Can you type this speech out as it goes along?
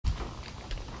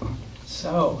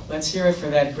So, let's hear it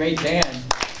for that great band.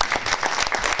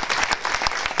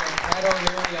 Pat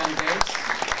O'Leary on bass,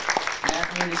 Matt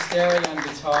Munisteri on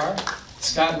guitar,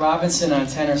 Scott Robinson on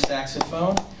tenor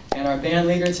saxophone, and our band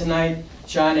leader tonight,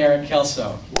 Jon-Erik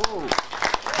Kelso. Whoa.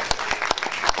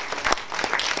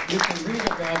 You can read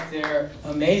about their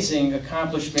amazing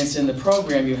accomplishments in the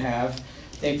program you have.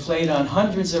 They played on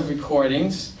hundreds of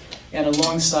recordings and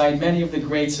alongside many of the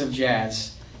greats of jazz.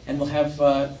 And we'll have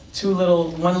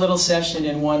one little session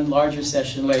and one larger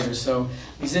session later, so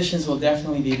musicians will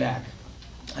definitely be back.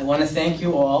 I want to thank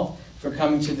you all for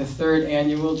coming to the 3rd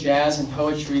annual Jazz and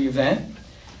Poetry event.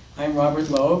 I'm Robert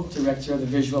Loeb, Director of the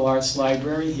Visual Arts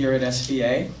Library here at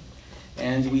SVA,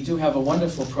 and we do have a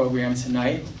wonderful program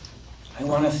tonight. I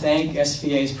want to thank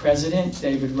SVA's President,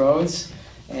 David Rhodes,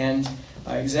 and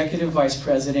Executive Vice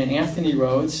President, Anthony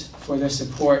Rhodes, for their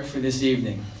support for this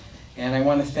evening. And I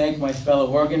want to thank my fellow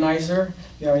organizer,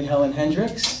 Mary Helen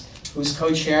Hendricks, who's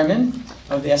co-chairman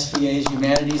of the SVA's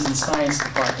Humanities and Science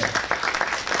Department.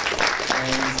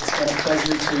 And it's been a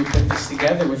pleasure to put this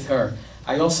together with her.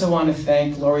 I also want to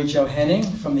thank Lori Jo Henning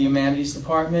from the Humanities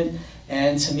Department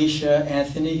and Tamisha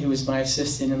Anthony, who is my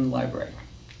assistant in the library.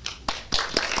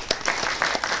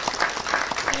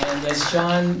 And as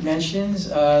John mentions,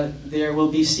 there will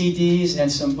be CDs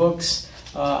and some books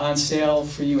on sale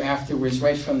for you afterwards,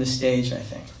 right from the stage, I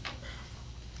think.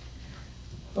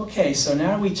 Okay, so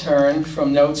now we turn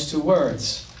from notes to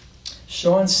words.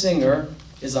 Sean Singer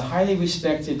is a highly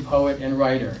respected poet and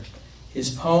writer. His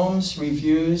poems,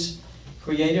 reviews,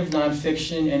 creative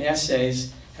nonfiction, and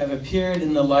essays have appeared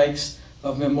in the likes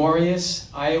of Memorious,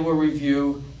 Iowa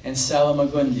Review, and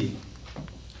Salamagundi.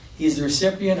 He is the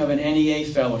recipient of an NEA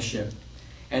Fellowship,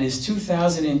 and his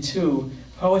 2002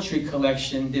 poetry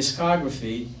collection,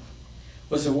 Discography,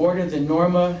 was awarded the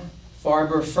Norma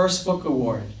Farber First Book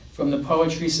Award from the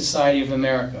Poetry Society of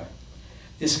America.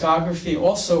 Discography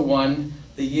also won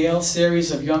the Yale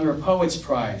Series of Younger Poets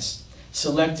Prize,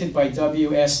 selected by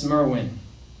W.S. Merwin.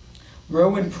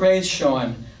 Merwin praised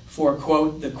Sean for,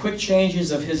 quote, the quick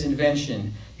changes of his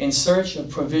invention in search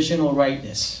of provisional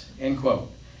rightness, end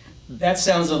quote. That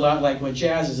sounds a lot like what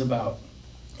jazz is about.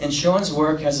 And Sean's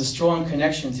work has a strong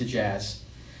connection to jazz.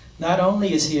 Not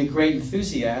only is he a great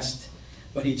enthusiast,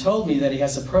 but he told me that he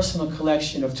has a personal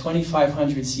collection of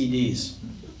 2,500 CDs.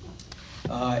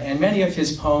 And many of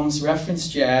his poems reference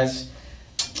jazz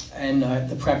and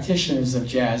the practitioners of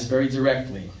jazz very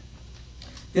directly.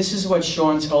 This is what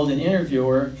Sean told an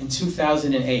interviewer in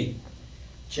 2008.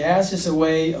 Jazz is a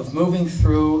way of moving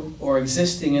through or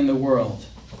existing in the world.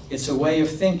 It's a way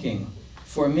of thinking.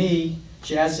 For me,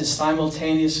 jazz is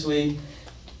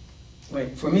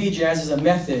jazz is a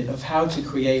method of how to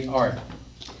create art.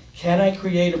 Can I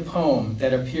create a poem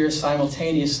that appears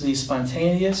simultaneously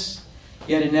spontaneous,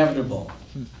 yet inevitable?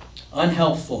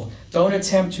 Unhelpful. Don't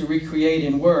attempt to recreate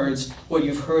in words what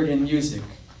you've heard in music.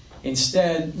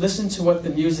 Instead, listen to what the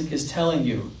music is telling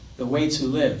you, the way to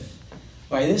live.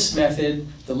 By this method,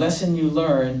 the lesson you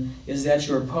learn is that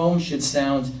your poem should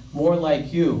sound more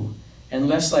like you and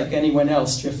less like anyone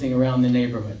else drifting around the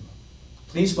neighborhood.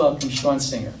 Please welcome Sean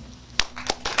Singer.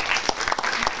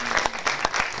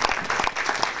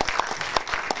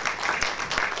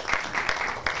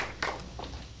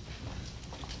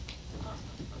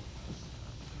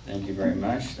 Thank you very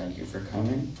much. Thank you for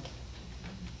coming.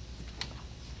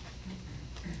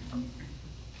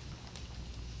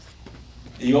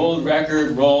 The old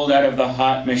record rolled out of the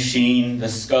hot machine, the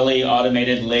Scully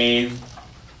automated lathe,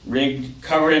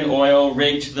 covered in oil,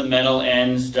 rigged to the metal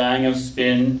ends, dying of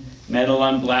spin, metal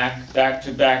on black,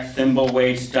 back-to-back thimble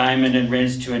weights, diamond and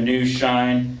rinsed to a new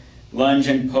shine, lunge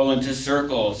and pull into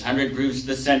circles, 100 grooves to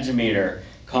the centimeter,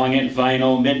 calling it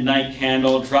vinyl, midnight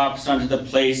candle, drops onto the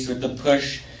place with the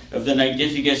push of the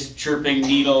nidificus chirping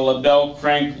needle, a bell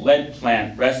crank lead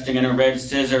plant resting in a red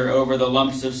scissor over the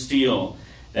lumps of steel,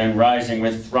 then rising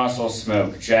with throstle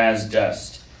smoke, jazz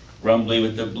dust, rumbly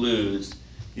with the blues,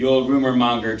 the old rumor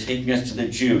monger taking us to the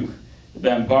juke, the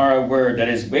Bambara word that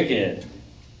is wicked,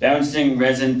 bouncing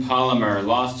resin polymer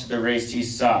lost to the racy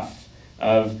soft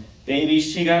of baby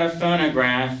she got a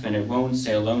phonograph and it won't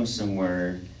say a lonesome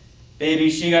word. Baby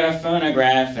she got a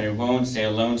phonograph and it won't say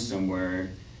a lonesome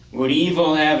word. What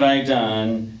evil have I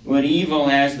done? What evil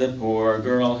has the poor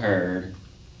girl heard?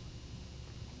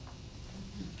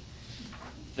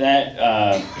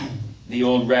 That the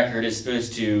old record is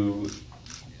supposed to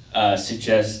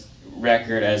suggest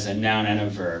record as a noun and a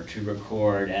verb, to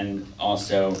record, and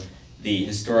also the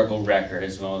historical record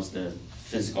as well as the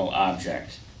physical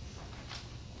object,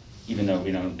 even though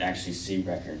we don't actually see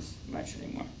records much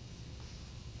anymore.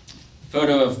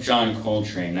 Photo of John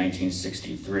Coltrane,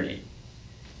 1963.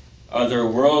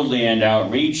 otherworldly and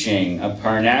outreaching, a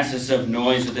Parnassus of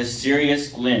noise with a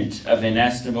serious glint of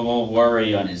inestimable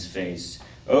worry on his face.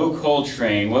 O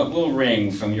Coltrane, what will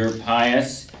ring from your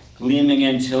pious, gleaming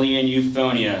Antillean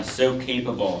euphonia, so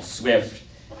capable, swift,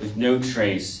 with no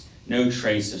trace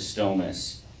of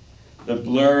stillness? The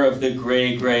blur of the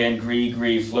gray and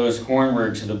gree flows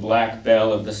hornward to the black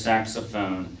bell of the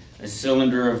saxophone, a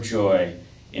cylinder of joy,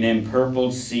 an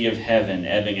empurpled sea of heaven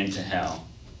ebbing into hell.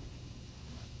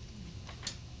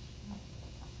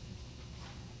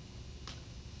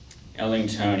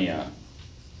 Ellingtonia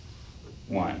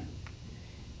 1.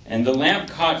 And the lamp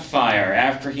caught fire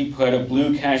after he put a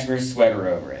blue cashmere sweater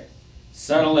over it,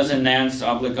 subtle as a Nance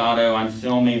obligato on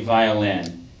filmy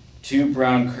violin, 2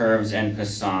 brown curves en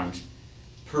passant.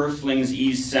 Purflings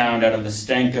ease sound out of the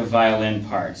stank of violin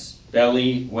parts,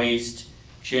 belly, waist,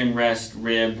 chin rest,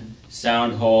 rib,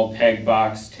 sound hole, peg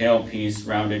box, tailpiece,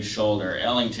 rounded shoulder.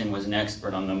 Ellington was an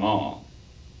expert on them all.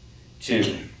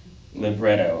 2.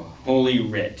 Libretto, Holy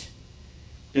Writ.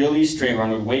 Billy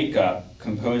Strayhorn would wake up,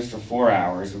 composed for 4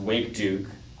 hours, would wake Duke,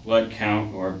 Blood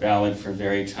Count, or Ballad for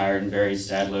Very Tired and Very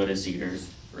Sad Lotus Eaters,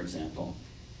 for example,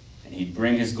 and he'd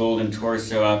bring his golden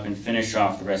torso up and finish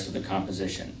off the rest of the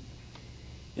composition.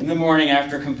 In the morning,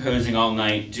 after composing all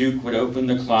night, Duke would open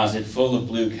the closet full of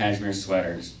blue cashmere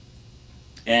sweaters,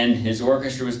 and his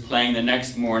orchestra was playing the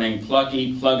next morning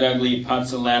plucky, plug-ugly,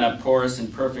 pozzolana, porous,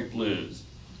 and perfect blues.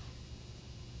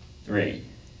 3.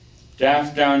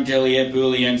 Daft down dilia,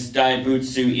 ebullience,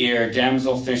 daibutsu ear,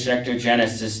 damselfish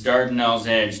ectogenesis, Dardanelle's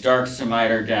edge, dark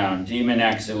semiter down, demon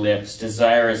axe ellipse,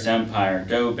 desirous empire,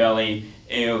 dough belly,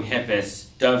 eohippus,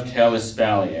 dovetail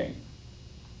espalier.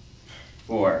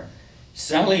 4.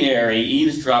 Salieri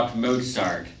eavesdropped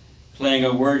Mozart, playing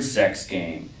a word sex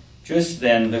game. Just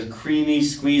then, the creamy,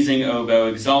 squeezing oboe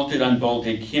exalted,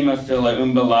 unbolted, chimaphila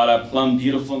umbellata, plum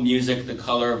beautiful music, the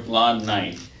color of blonde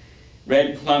night.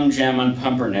 Red plum jam on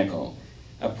pumpernickel,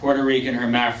 a Puerto Rican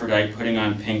hermaphrodite putting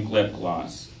on pink lip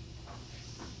gloss.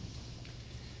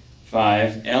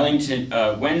 5.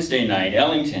 Wednesday night,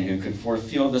 Ellington, who could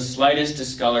forefeel the slightest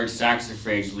discolored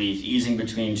saxifrage leaf easing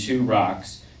between 2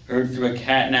 rocks, heard through a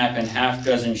catnap and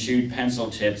half-dozen chewed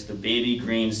pencil tips the baby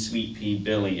green sweet pea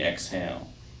Billy exhale.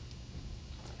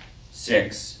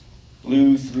 6.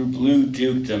 Blue through blue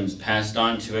dukedoms passed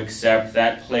on to accept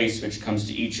that place which comes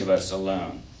to each of us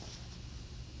alone.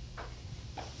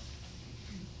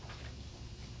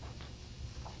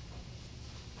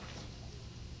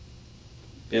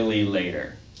 Billy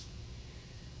later.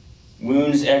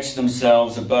 Wounds etch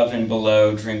themselves above and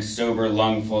below, drink sober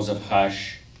lungfuls of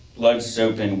hush, blood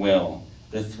soap and will,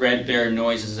 the threadbare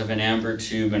noises of an amber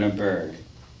tube and a bird.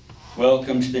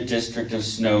 Welcome to the district of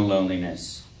snow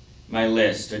loneliness. My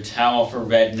list, a towel for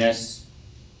redness,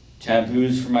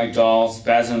 taboos for my doll,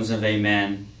 spasms of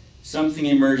amen. Something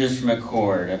emerges from a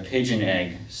cord, a pigeon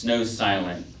egg, snow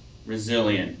silent,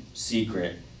 resilient,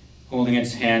 secret, holding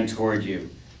its hand toward you,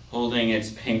 holding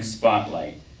its pink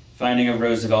spotlight. Finding a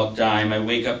Roosevelt dime, I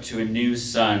wake up to a new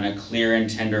sun, a clear and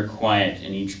tender quiet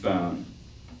in each bone.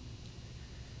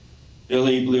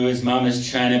 Billy blew his mama's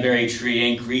Chinaberry tree,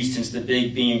 ain't greased since the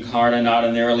big bean carved a knot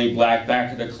in the early black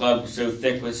back of the club so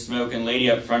thick with smoke, and lady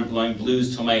up front blowing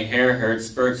blues till my hair hurt,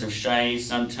 spurts of shiny,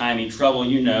 sometimey trouble,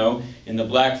 you know, in the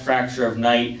black fracture of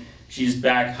night. She's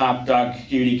back, hop dog,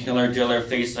 cutie, killer, diller,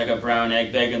 face like a brown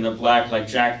egg, begging the black like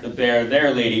Jack the Bear.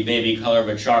 There, lady, baby, color of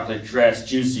a chocolate dress,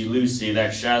 juicy Lucy,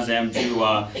 that Shazam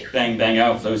doo-wah, bang bang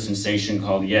outflow sensation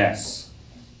called yes.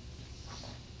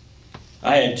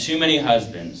 I had too many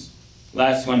husbands.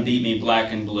 Last one beat me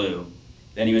black and blue.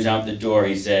 Then he was out the door,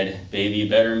 he said, baby,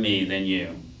 better me than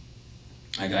you.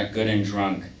 I got good and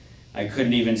drunk. I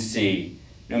couldn't even see.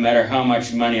 No matter how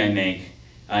much money I make,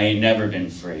 I ain't never been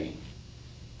free.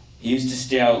 He used to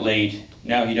stay out late,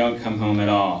 now he don't come home at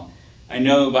all. I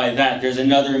know by that there's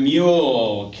another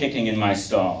mule kicking in my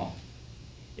stall.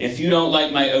 If you don't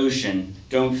like my ocean,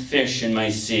 don't fish in my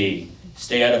sea.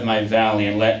 Stay out of my valley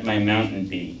and let my mountain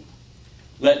be.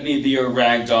 Let me be your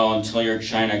rag doll until your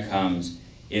China comes.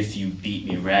 If you beat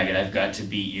me ragged, I've got to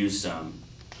beat you some.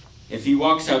 If he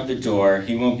walks out the door,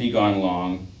 he won't be gone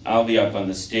long. I'll be up on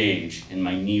the stage in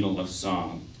my needle of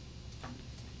song.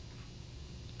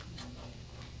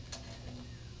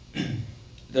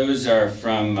 Those are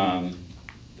from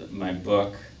my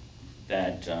book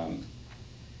that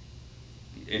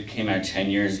it came out 10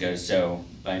 years ago, so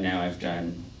by now I've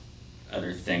done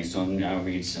other things, so I'll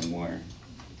read some more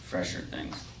fresher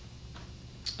things.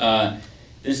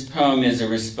 This poem is a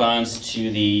response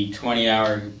to the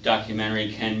 20-hour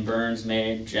documentary Ken Burns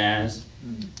made, Jazz,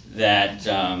 that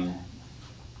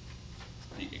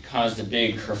caused a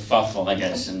big kerfuffle, I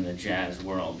guess, in the jazz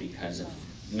world because of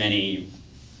many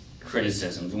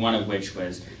criticisms, one of which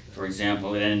was, for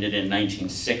example, it ended in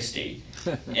 1960.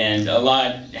 And a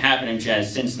lot happened in jazz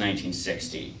since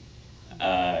 1960.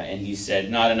 And he said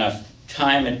not enough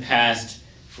time had passed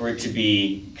for it to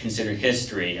be considered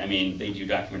history. I mean, they do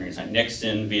documentaries on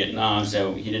Nixon, Vietnam,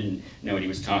 so he didn't know what he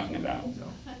was talking about.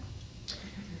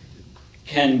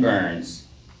 Ken Burns.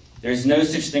 There's no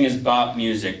such thing as bop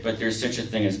music, but there's such a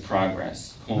thing as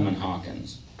progress. Coleman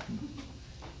Hawkins.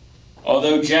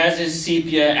 Although jazz's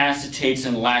sepia acetates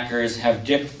and lacquers have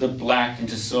dipped the black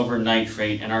into silver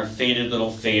nitrate and are faded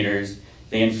little faders,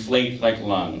 they inflate like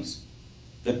lungs.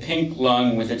 The pink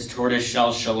lung with its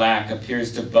tortoiseshell shellac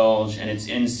appears to bulge, and its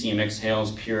inseam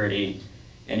exhales purity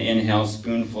and inhales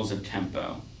spoonfuls of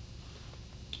tempo.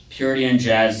 Purity in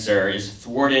jazz, sir, is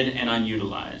thwarted and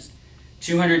unutilized.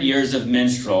 200 years of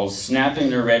minstrels snapping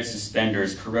their red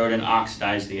suspenders corrode and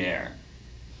oxidize the air.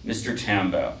 Mr.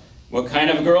 Tambo. What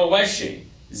kind of a girl was she?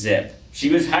 Zip.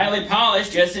 She was highly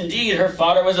polished, yes indeed, her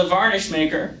father was a varnish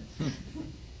maker.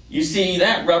 You see,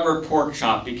 that rubber pork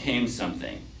chop became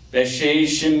something.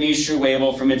 Bechet's Shemisha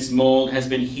Wable from its mold has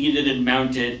been heated and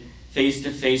mounted face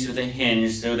to face with a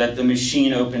hinge so that the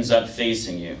machine opens up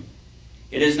facing you.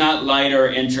 It is not light or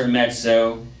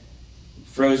intermezzo,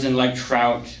 frozen like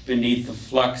trout beneath the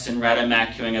flux and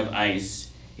ratamacuing of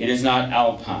ice. It is not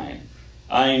alpine.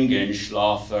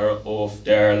 Eingeschlafen auf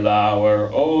der Lauer,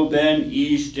 oben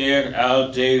ist der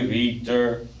alte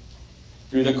Ritter.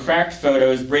 Through the cracked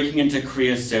photos breaking into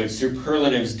creosote,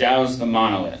 superlatives douse the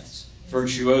monoliths.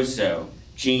 Virtuoso,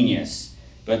 genius,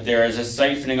 but there is a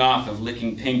siphoning off of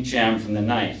licking pink jam from the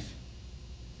knife.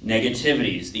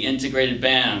 Negativities, the integrated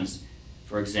bands,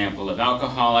 for example, of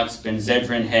alcoholics,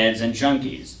 Benzedrine heads, and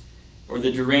junkies, or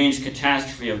the deranged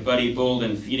catastrophe of Buddy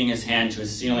Bolden feeding his hand to a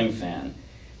ceiling fan,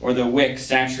 or the wick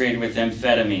saturated with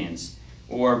amphetamines,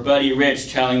 or Buddy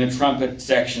Rich telling the trumpet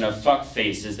section of fuck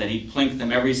faces that he plinked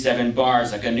them every 7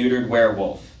 bars like a neutered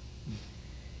werewolf.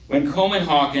 When Coleman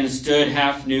Hawkins stood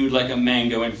half nude like a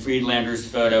mango in Friedlander's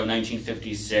photo,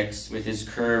 1956, with his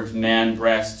curved man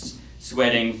breasts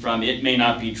sweating from It May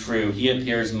Not Be True, he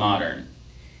appears modern.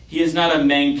 He is not a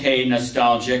Menke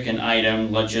nostalgic and item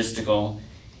logistical.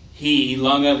 He,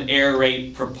 lung of air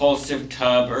rape, propulsive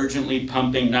tub, urgently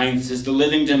pumping ninths, is the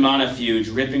living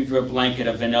demonifuge ripping through a blanket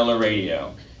of vanilla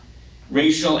radio.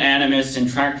 Racial animus,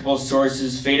 intractable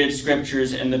sources, faded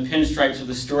scriptures, and the pinstripes of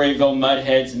the Storyville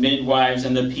mudheads, midwives,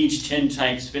 and the peach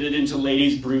tintypes fitted into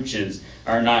ladies' brooches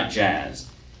are not jazz.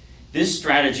 This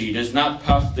strategy does not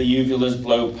puff the uvula's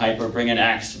blowpipe or bring an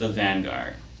axe to the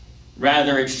vanguard.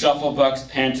 Rather, it shufflebucks,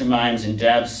 pantomimes, and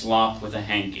dabs slop with a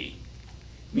hanky.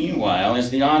 Meanwhile, as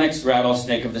the onyx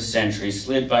rattlesnake of the century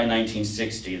slid by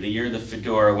 1960, the year the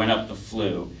fedora went up the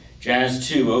flue, jazz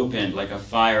too opened like a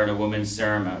fire at a woman's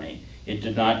ceremony. It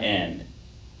did not end.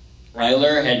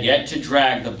 Ryler had yet to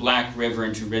drag the black river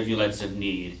into rivulets of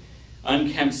need.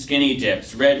 Unkempt skinny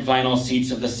dips, red vinyl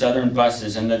seats of the southern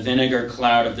buses, and the vinegar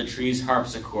cloud of the trees'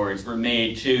 harpsichords were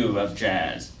made, too, of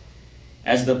jazz.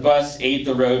 As the bus ate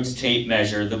the road's tape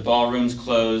measure, the ballrooms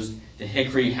closed, the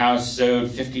hickory house sewed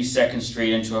 52nd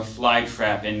Street into a fly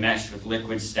trap enmeshed with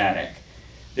liquid static.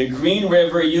 The green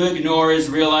river you ignore is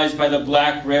realized by the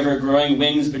black river growing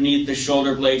wings beneath the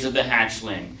shoulder blades of the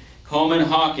hatchling. Coleman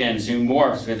Hawkins, who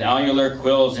morphs with allular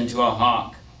quills into a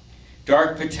hawk.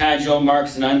 Dark patagial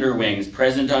marks and underwings,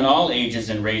 present on all ages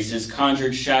and races,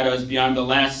 conjured shadows beyond the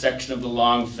last section of the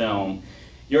long film.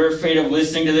 You're afraid of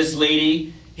listening to this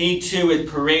lady? He, too, with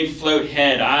parade float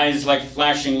head, eyes like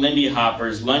flashing Lindy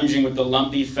hoppers, lunging with the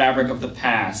lumpy fabric of the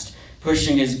past,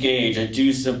 pushing his gauge, a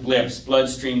deuce of blips,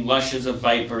 bloodstream lush as a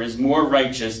viper, is more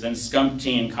righteous than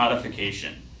scumpteen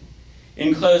codification.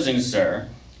 In closing, sir,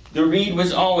 the reed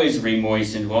was always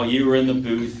remoistened while you were in the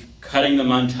booth cutting the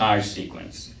montage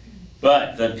sequence.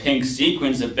 But the pink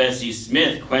sequins of Bessie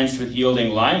Smith, quenched with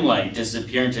yielding limelight,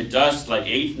 disappear into dust like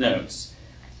eighth notes.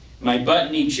 My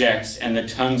button ejects, and the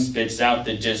tongue spits out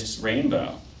the disc's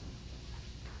rainbow.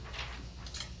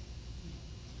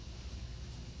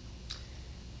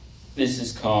 This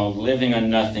is called Living on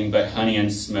Nothing But Honey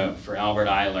and Smoke for Albert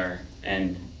Eiler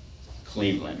and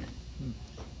Cleveland.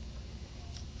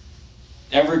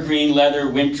 Evergreen leather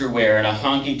winter wear and a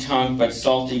honky-tonk but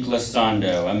salty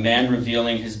glissando, a man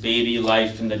revealing his baby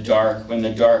life in the dark when the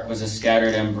dark was a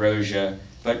scattered ambrosia,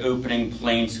 but opening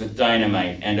plaints with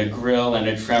dynamite and a grill and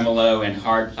a tremolo and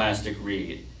hard plastic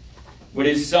reed. What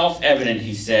is self-evident,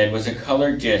 he said, was a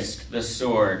colored disc, the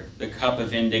sword, the cup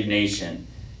of indignation.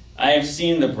 I have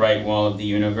seen the bright wall of the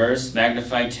universe,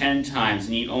 magnified 10 times,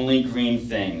 and eat only green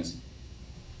things.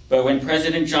 But when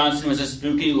President Johnson was a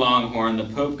spooky longhorn, the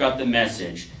Pope got the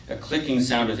message, a clicking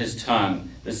sound with his tongue,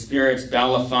 the spirit's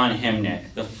balafon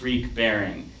hymnic, the freak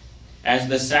bearing. As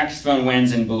the saxophone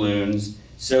winds and balloons,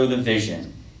 so the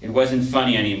vision. It wasn't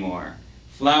funny anymore.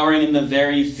 Flowering in the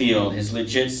very field, his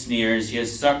legit sneers, he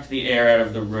has sucked the air out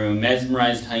of the room,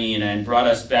 mesmerized hyena, and brought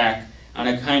us back on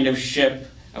a kind of ship,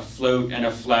 afloat and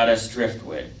aflat as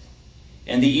driftwood.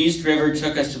 And the East River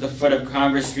took us to the foot of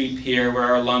Congress Street Pier where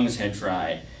our lungs had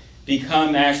dried.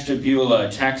 Become Ashtabula,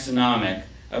 taxonomic,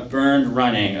 a burned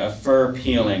running, a fur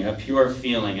peeling, a pure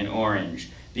feeling, an orange.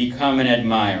 Become an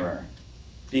admirer.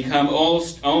 Become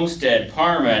Olmsted,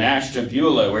 Parma, and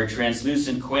Ashtabula, where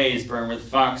translucent quays burn with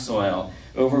fox oil,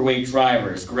 overweight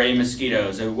drivers, gray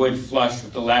mosquitoes, a wood flushed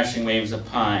with the lashing waves of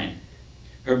pine.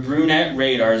 Her brunette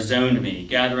radar zoned me.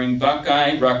 Gathering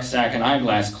buckeye, rucksack, and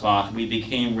eyeglass cloth, we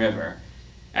became river.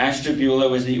 Ashtabula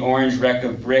was the orange wreck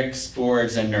of bricks,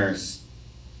 boards, and nurse.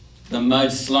 The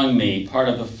mud slung me, part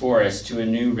of the forest, to a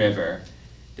new river.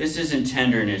 This isn't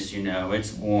tenderness, you know,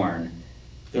 it's worn.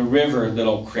 The river,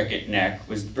 little cricket neck,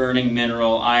 was burning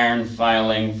mineral, iron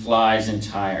filing, flies, and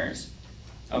tires.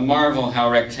 A marvel how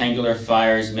rectangular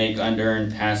fires make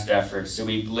unearned past efforts, so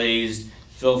we blazed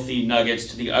filthy nuggets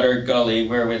to the utter gully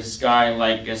where with sky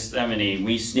like Gethsemane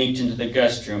we sneaked into the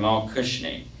guest room all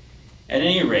cushiony. At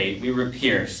any rate, we were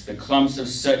pierced. The clumps of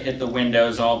soot hit the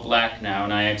windows all black now,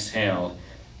 and I exhaled.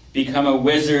 Become a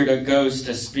wizard, a ghost,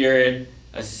 a spirit,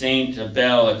 a saint, a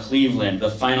bell, a Cleveland, the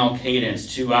final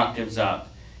cadence 2 octaves up.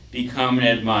 Become an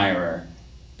admirer.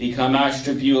 Become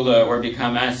Ashtabula or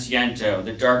become Asiento,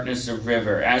 the darkness of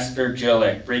river,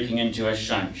 aspergillic breaking into a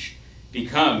shunch.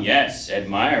 Become, yes,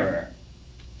 admirer.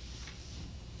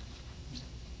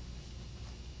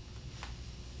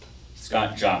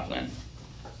 Scott Joplin.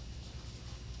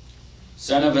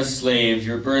 Son of a slave,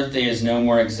 your birthday is no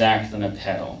more exact than a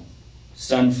petal.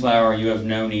 Sunflower, you have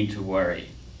no need to worry.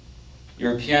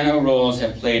 Your piano rolls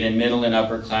have played in middle and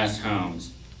upper class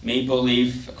homes. Maple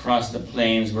leaf, across the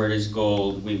plains where it is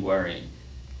gold, we worry.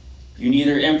 You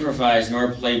neither improvise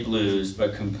nor play blues,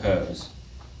 but compose.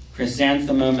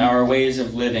 Chrysanthemum, our ways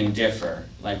of living differ,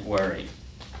 like worry.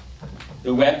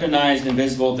 The weaponized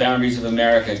invisible boundaries of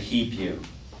America keep you.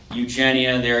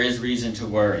 Eugenia, there is reason to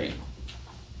worry.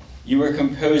 You are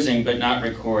composing but not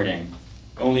recording,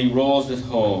 only rolls with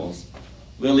holes.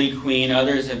 Lily Queen,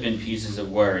 others have been pieces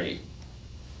of worry.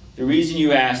 The reason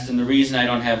you asked and the reason I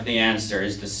don't have the answer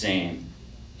is the same.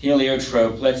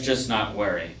 Heliotrope, let's just not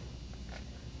worry.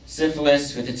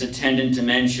 Syphilis, with its attendant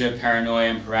dementia, paranoia,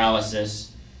 and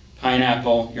paralysis.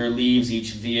 Pineapple, your leaves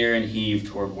each veer and heave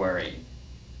toward worry.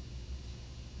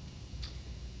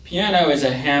 Piano is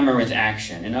a hammer with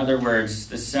action. In other words,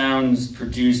 the sounds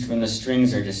produced when the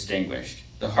strings are distinguished.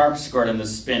 The harpsichord and the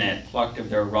spinet, plucked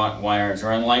of their wrought wires,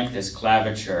 are unlike this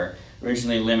claviture,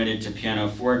 originally limited to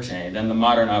pianoforte, than the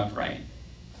modern upright.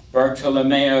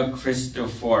 Bartolomeo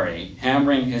Cristofori,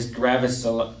 hammering his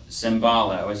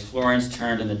gravicembalo as Florence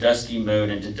turned in the dusky mode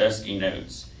into dusky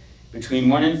notes, between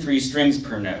 1 and 3 strings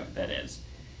per note, that is.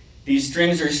 These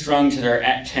strings are strung to their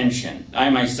tension.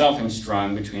 I myself am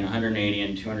strung between 180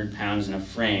 and 200 pounds in a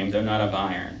frame, though not of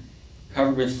iron.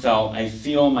 Covered with felt, I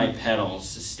feel my pedals,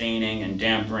 sustaining and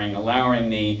dampering, allowing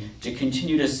me to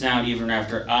continue to sound even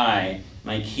after I,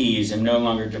 my keys, am no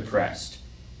longer depressed.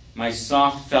 My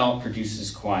soft felt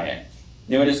produces quiet.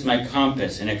 Notice my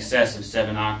compass in excess of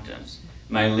 7 octaves,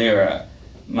 my lyra,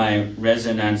 my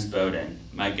Resonanzboden,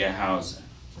 my Gehause.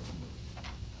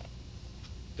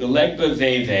 The Legba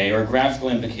Veve, or graphical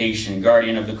invocation,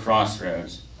 guardian of the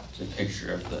crossroads. It's a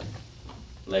picture of the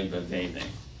Legba Veve.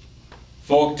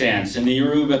 Folk dance. In the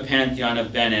Yoruba pantheon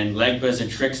of Benin, Legba is a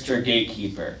trickster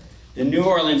gatekeeper. The New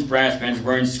Orleans brass bands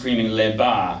weren't screaming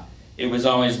Leba, it was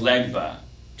always Legba.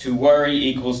 To worry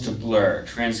equals to blur.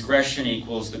 Transgression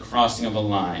equals the crossing of a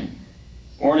line.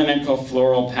 Ornamental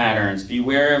floral patterns. Be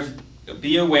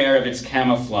aware of its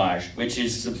camouflage, which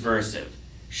is subversive.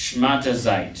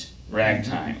 Schmatazite.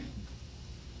 Ragtime.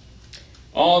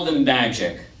 All the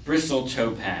magic, bristle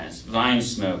topaz, vine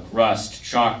smoke, rust,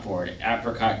 chalkboard,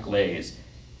 apricot glaze,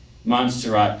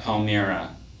 Montserrat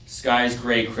Palmyra, sky's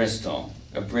gray crystal,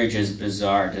 a bridge's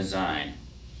bizarre design.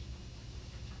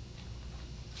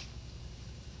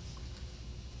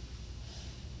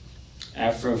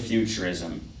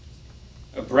 Afrofuturism.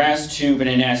 A brass tube in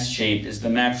an S shape is the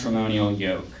matrimonial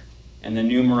yoke, and the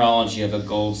numerology of a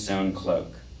gold-sewn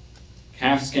cloak.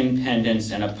 Calfskin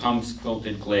pendants and a pump's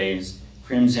quilted glaze,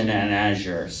 crimson and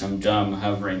azure, some dumb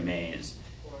hovering maze.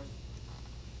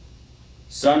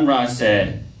 Sun Ra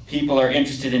said, people are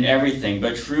interested in everything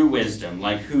but true wisdom,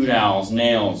 like hoot owls,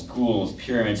 nails, ghouls,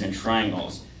 pyramids, and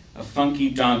triangles. A funky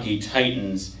donkey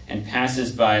tightens and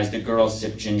passes by as the girls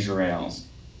sip ginger ales.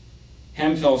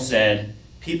 Hemphill said,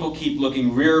 "People keep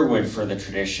looking rearward for the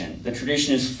tradition. The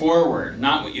tradition is forward,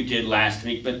 not what you did last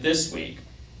week, but this week.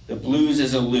 The blues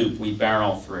is a loop we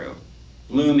barrel through.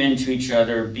 Bloom into each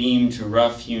other, beam to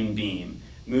rough-hewn beam.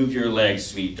 Move your legs,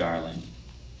 sweet darling."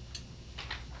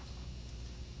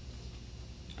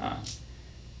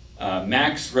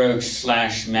 Max Roach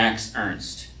 / Max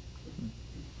Ernst.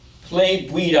 Play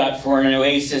Bouidot for an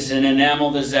oasis and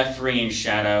enamel the zephyr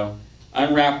shadow.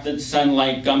 Unwrap the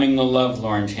sunlight, gumming the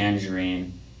lovelorn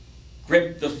tangerine.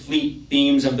 Grip the fleet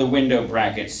beams of the window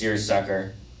bracket,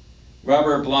 seersucker.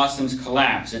 Rubber blossoms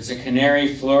collapse. It's a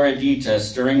canary floridita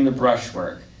stirring the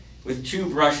brushwork. With 2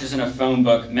 brushes and a phone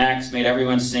book, Max made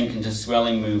everyone sink into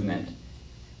swelling movement.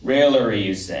 Raillery,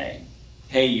 you say.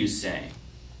 Hey, you say.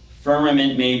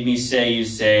 Firmament made me say, you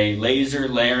say. Laser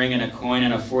layering in a coin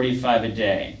and a 45 a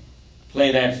day.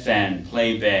 Play that fen,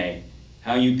 play bay.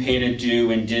 How you paid a due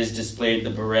when Diz displayed the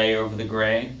beret over the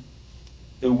gray.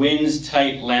 The wind's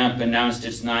tight lamp announced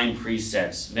its 9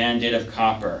 presets. Vandit of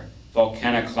copper,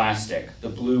 volcaniclastic, the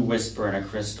blue whisper in a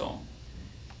crystal.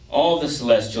 All the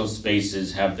celestial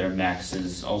spaces have their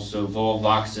maxes, also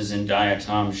volvoxes and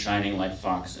diatoms shining like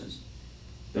foxes.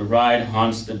 The ride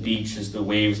haunts the beach as the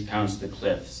waves pounce the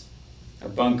cliffs. A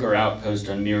bunker outpost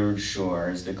on mirrored shore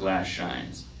as the glass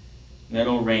shines.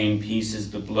 Metal rain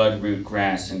pieces the bloodroot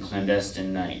grass in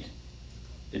clandestine night.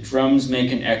 The drums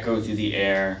make an echo through the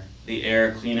air. The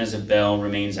air, clean as a bell,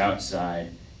 remains outside.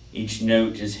 Each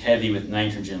note is heavy with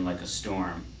nitrogen like a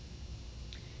storm.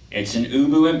 It's an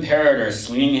Ubu imperator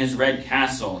swinging his red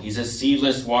castle. He's a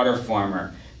seedless water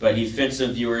former, but he fits a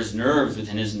viewer's nerves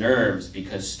within his nerves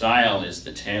because style is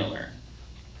the tailor.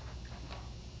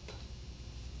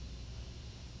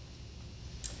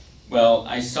 Well,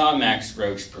 I saw Max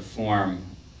Roach perform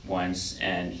once,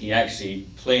 and he actually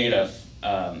played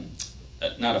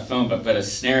not a phone book, but a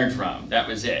snare drum. That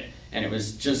was it. And it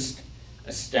was just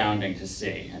astounding to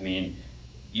see. I mean,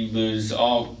 you lose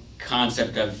all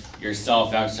concept of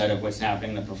yourself outside of what's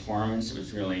happening in the performance. It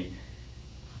was really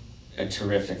a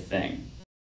terrific thing.